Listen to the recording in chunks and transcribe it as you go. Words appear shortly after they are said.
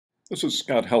This is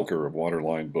Scott Helker of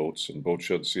Waterline Boats and Boat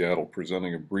Shed Seattle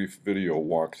presenting a brief video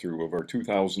walkthrough of our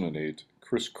 2008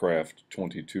 Chris Craft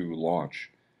 22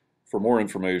 launch. For more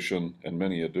information and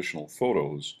many additional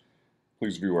photos,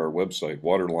 please view our website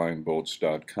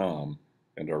waterlineboats.com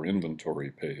and our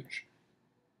inventory page.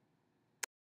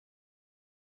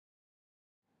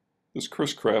 This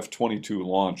Chris Craft 22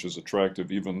 launch is attractive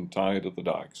even tied at the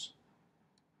docks.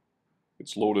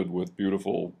 It's loaded with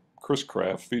beautiful Chris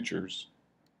Craft features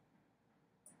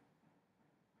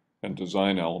and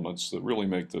design elements that really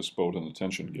make this boat an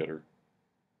attention getter.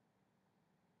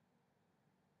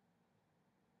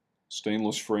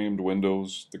 Stainless framed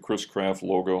windows, the Chris Craft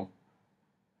logo,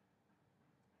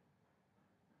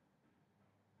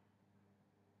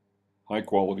 high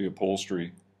quality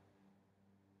upholstery,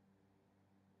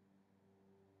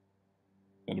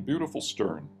 and a beautiful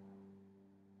stern.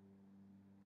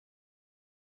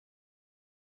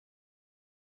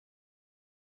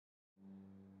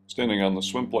 Standing on the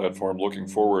swim platform looking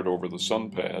forward over the sun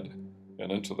pad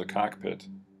and into the cockpit,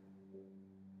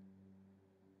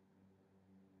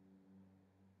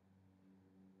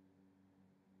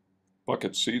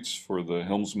 bucket seats for the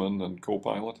helmsman and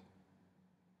co-pilot,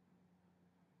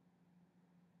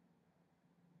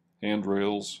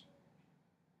 handrails,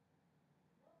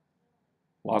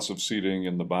 lots of seating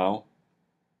in the bow,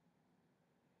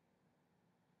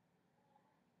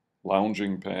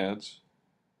 lounging pads,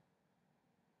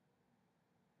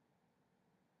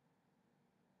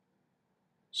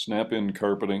 snap-in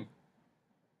carpeting,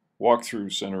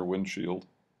 walk-through center windshield,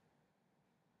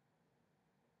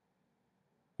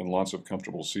 and lots of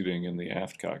comfortable seating in the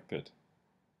aft cockpit.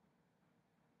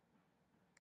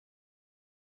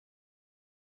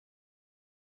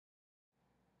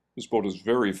 This boat is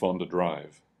very fun to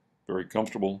drive, very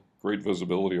comfortable, great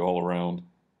visibility all around,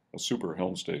 a super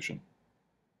helm station,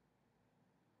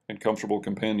 and comfortable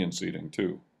companion seating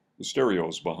too. The stereo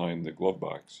is behind the glove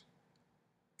box.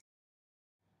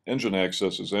 Engine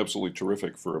access is absolutely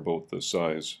terrific for a boat this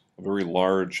size. A very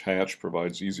large hatch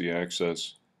provides easy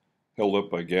access, held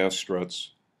up by gas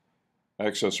struts.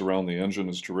 Access around the engine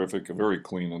is terrific, a very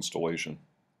clean installation.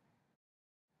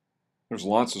 There's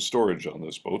lots of storage on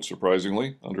this boat,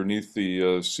 surprisingly, underneath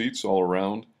the seats all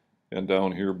around and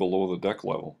down here below the deck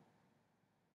level.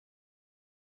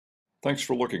 Thanks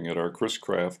for looking at our Chris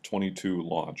Craft 22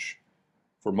 launch.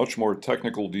 For much more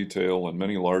technical detail and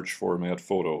many large format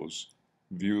photos,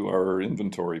 view our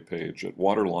inventory page at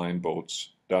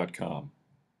waterlineboats.com.